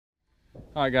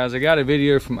Alright guys, I got a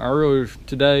video from earlier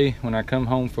today when I come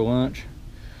home for lunch.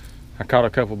 I caught a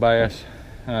couple bass.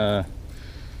 I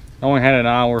only had an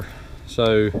hour,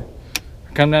 so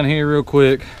I come down here real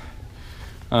quick,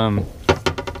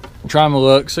 try my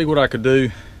luck, see what I could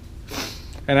do.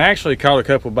 And I actually caught a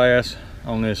couple bass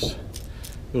on this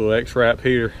little X-Rap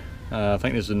here. I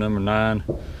think this is number 9,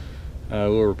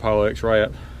 little Rapala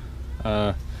X-Rap.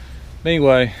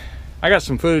 Anyway, I got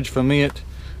some footage from it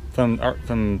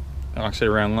from like I said,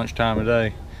 around lunchtime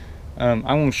today. I'm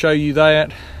going to show you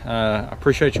that. I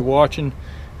appreciate you watching.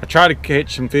 I tried to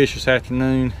catch some fish this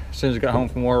afternoon as soon as I got home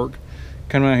from work.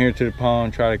 Come down here to the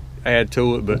pond, try to add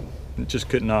to it, but just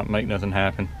could not make nothing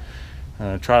happen.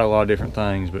 Tried a lot of different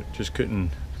things, but just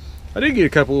couldn't. I did get a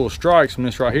couple little strikes from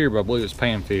this right here, but I believe it's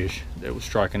panfish that was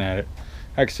striking at it.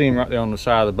 I can see him right there on the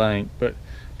side of the bank. But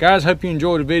guys, hope you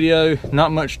enjoyed the video.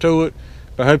 Not much to it,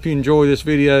 but I hope you enjoy this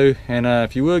video. And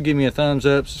if you will, give me a thumbs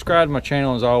up, subscribe to my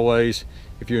channel as always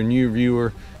if you're a new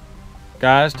viewer.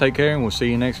 Guys, take care, and we'll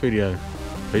see you next video.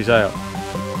 Peace out.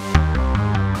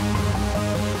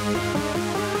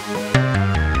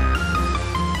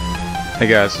 Hey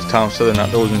guys, it's Tom,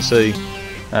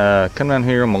 SouthernFishNC. Come down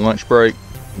here on my lunch break.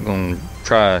 I'm gonna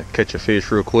try to catch a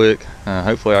fish real quick.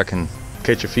 Hopefully I can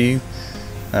catch a few.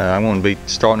 I'm gonna be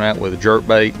starting out with a jerk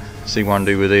bait, see what I can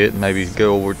do with it, maybe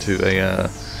go over to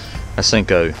a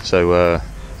Cinco. So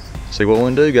see what we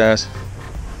can do, guys.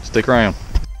 Stick around.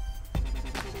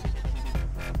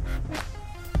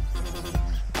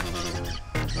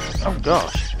 Oh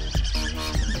gosh,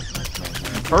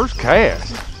 first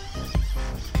cast.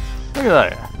 Look at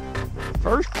that,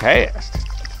 first cast.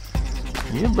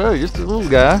 Yeah buddy, just a little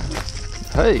guy.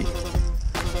 Hey,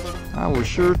 I will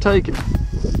sure take it.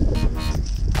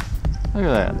 Look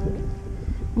at that,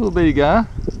 little bitty guy.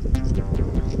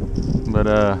 But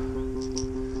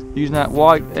using that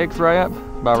white X-Rap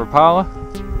by Rapala.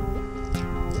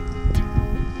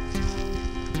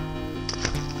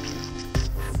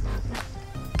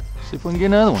 See if we can get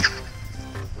another one.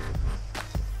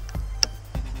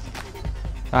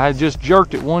 I had just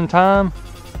jerked it one time,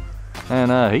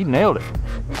 and he nailed it.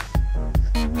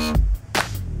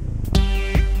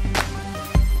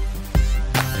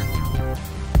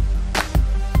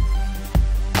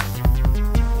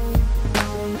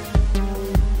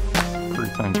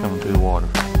 Pretty thing coming through the water.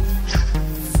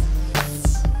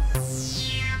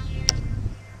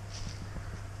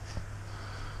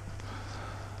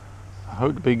 I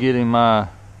hope to be getting my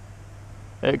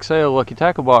XL Lucky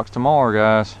Tackle box tomorrow,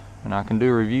 guys, and I can do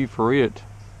a review for it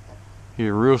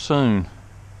here real soon.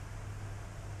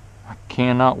 I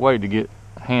cannot wait to get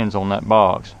hands on that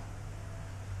box.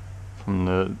 From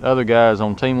the other guys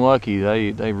on Team Lucky,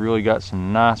 they really got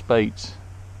some nice baits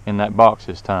in that box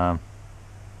this time.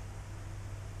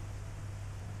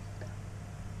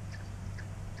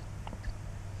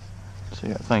 See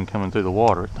that thing coming through the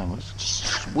water? That thing looks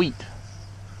sweet.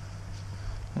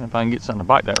 And if I can get something to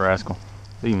bite that rascal,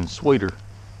 it's even sweeter.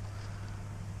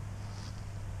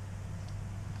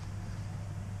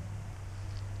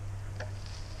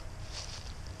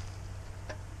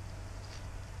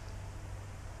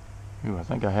 Ooh, I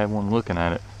think I had one looking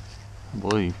at it, I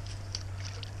believe.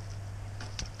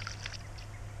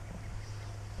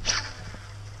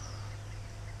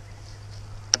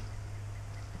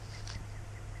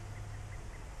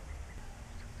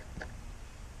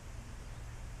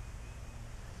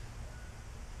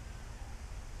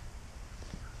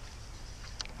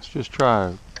 Let's just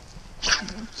try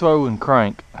throw and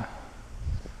crank.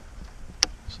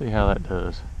 See how that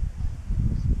does.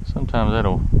 Sometimes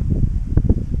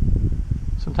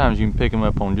you can pick them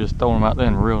up on just throwing them out there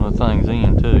and reeling the things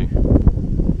in too.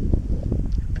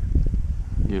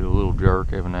 Give it a little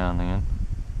jerk every now and then.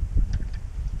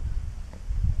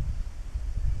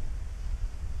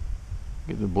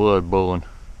 Get the blood boiling.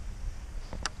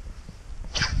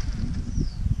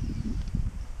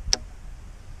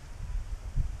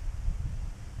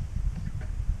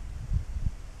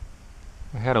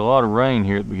 We had a lot of rain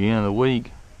here at the beginning of the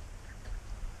week.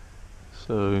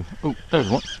 So, oh, there's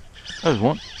one. There's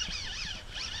one.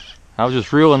 I was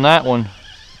just reeling that one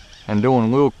and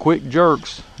doing little quick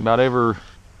jerks about every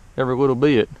little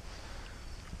bit.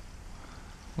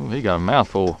 Oh, he got a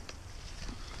mouthful.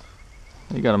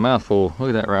 He got a mouthful. Look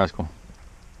at that rascal.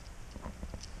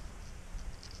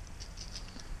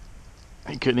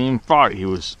 He couldn't even fight. He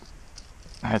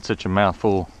had such a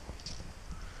mouthful.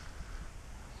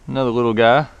 Another little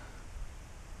guy.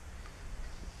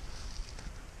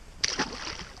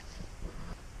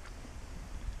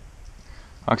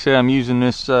 Like I said, I'm using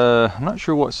this, I'm not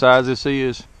sure what size this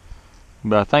is,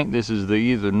 but I think this is the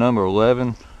either number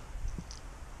 11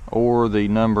 or the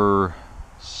number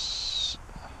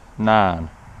 9.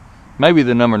 Maybe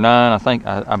the number 9. I think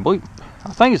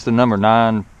it's the number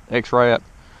 9 X-Rap,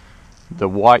 the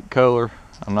white color.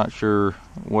 I'm not sure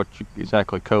what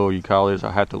exactly color you call this.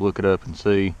 I have to look it up and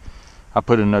see. I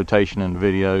put a notation in the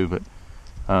video, but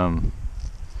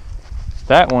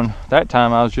that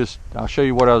time I'll show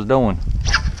you what I was doing.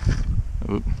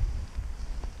 Oop.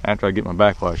 After I get my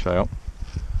backlash out.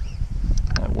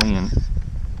 That wind,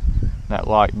 that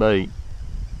light bait.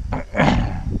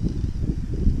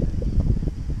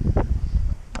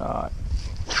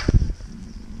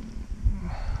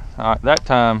 Alright, that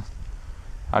time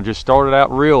I just started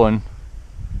out reeling,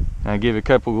 and I give it a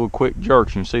couple little quick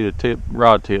jerks. You can see the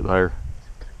rod tip there,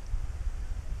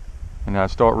 and I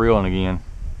start reeling again.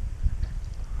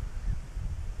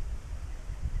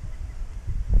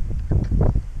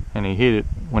 And he hit it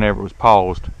whenever it was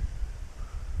paused.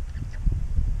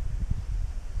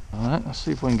 Alright, let's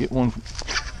see if we can get one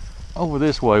over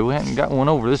this way. We haven't got one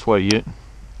over this way yet.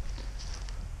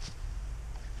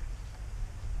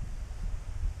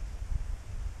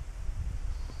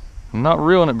 I'm not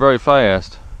reeling it very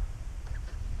fast.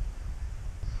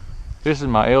 This is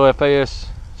my LFS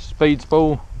speed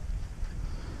spool.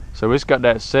 So it's got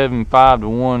that 7:5 to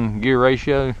 1 gear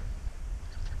ratio.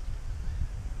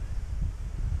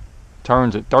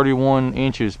 Turns at 31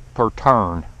 inches per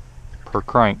turn, per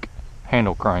crank,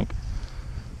 handle crank.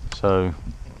 So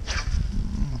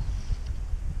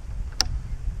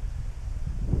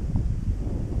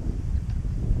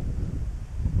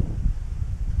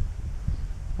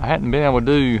I hadn't been able to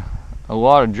do a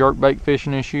lot of jerkbait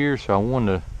fishing this year, so I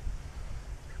wanted to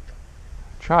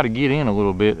try to get in a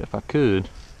little bit if I could.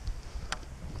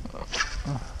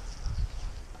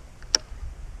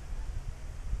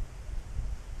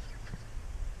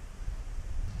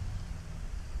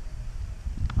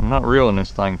 I'm not reeling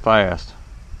this thing fast.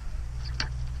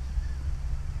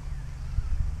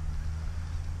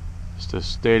 Just a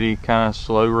steady, kind of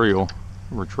slow reel,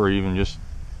 retrieve, and just,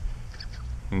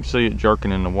 you can see it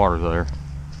jerking in the water there.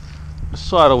 Let's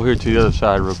slide over here to the other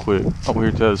side real quick. Over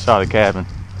here to the other side of the cabin.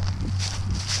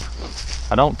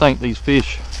 I don't think these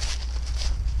fish,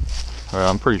 well,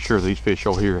 I'm pretty sure these fish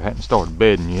over here hadn't started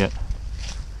bedding yet.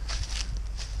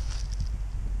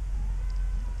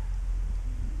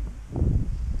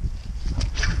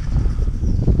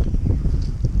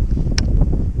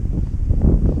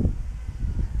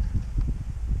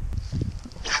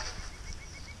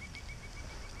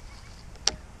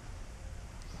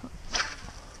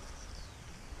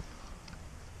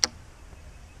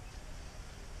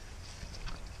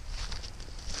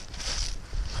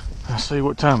 Let's see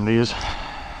what time it is.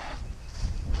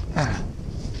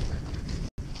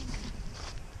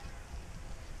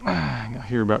 I got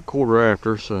here about 1/4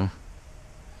 after, so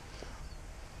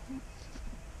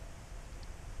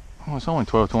oh, it's only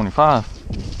 12:25.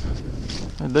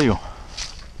 Good deal.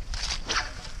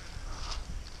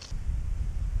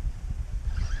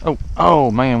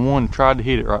 Oh man, one tried to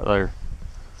hit it right there.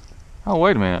 Oh,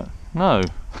 wait a minute. No.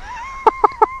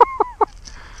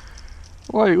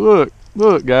 Wait, look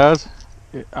guys.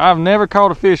 I've never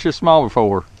caught a fish this small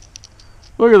before.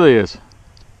 Look at this.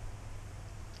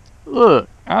 Look,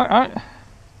 I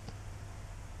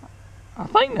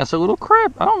think that's a little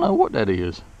crap. I don't know what that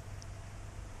is.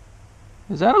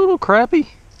 Is that a little crappie?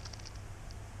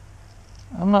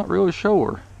 I'm not really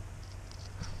sure.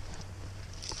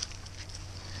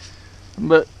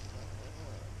 But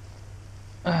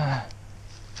yeah,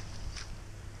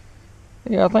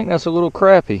 I think that's a little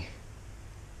crappie.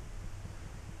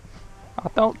 I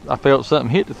thought I felt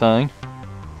something hit the thing.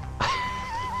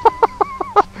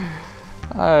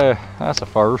 That's a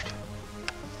first.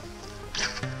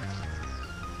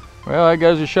 Well, that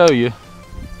goes to show you,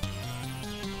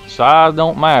 size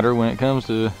don't matter when it comes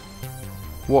to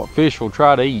what fish will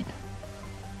try to eat.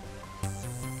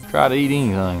 Try to eat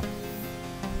anything.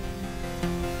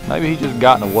 Maybe he just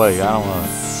got in the way, I don't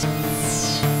know.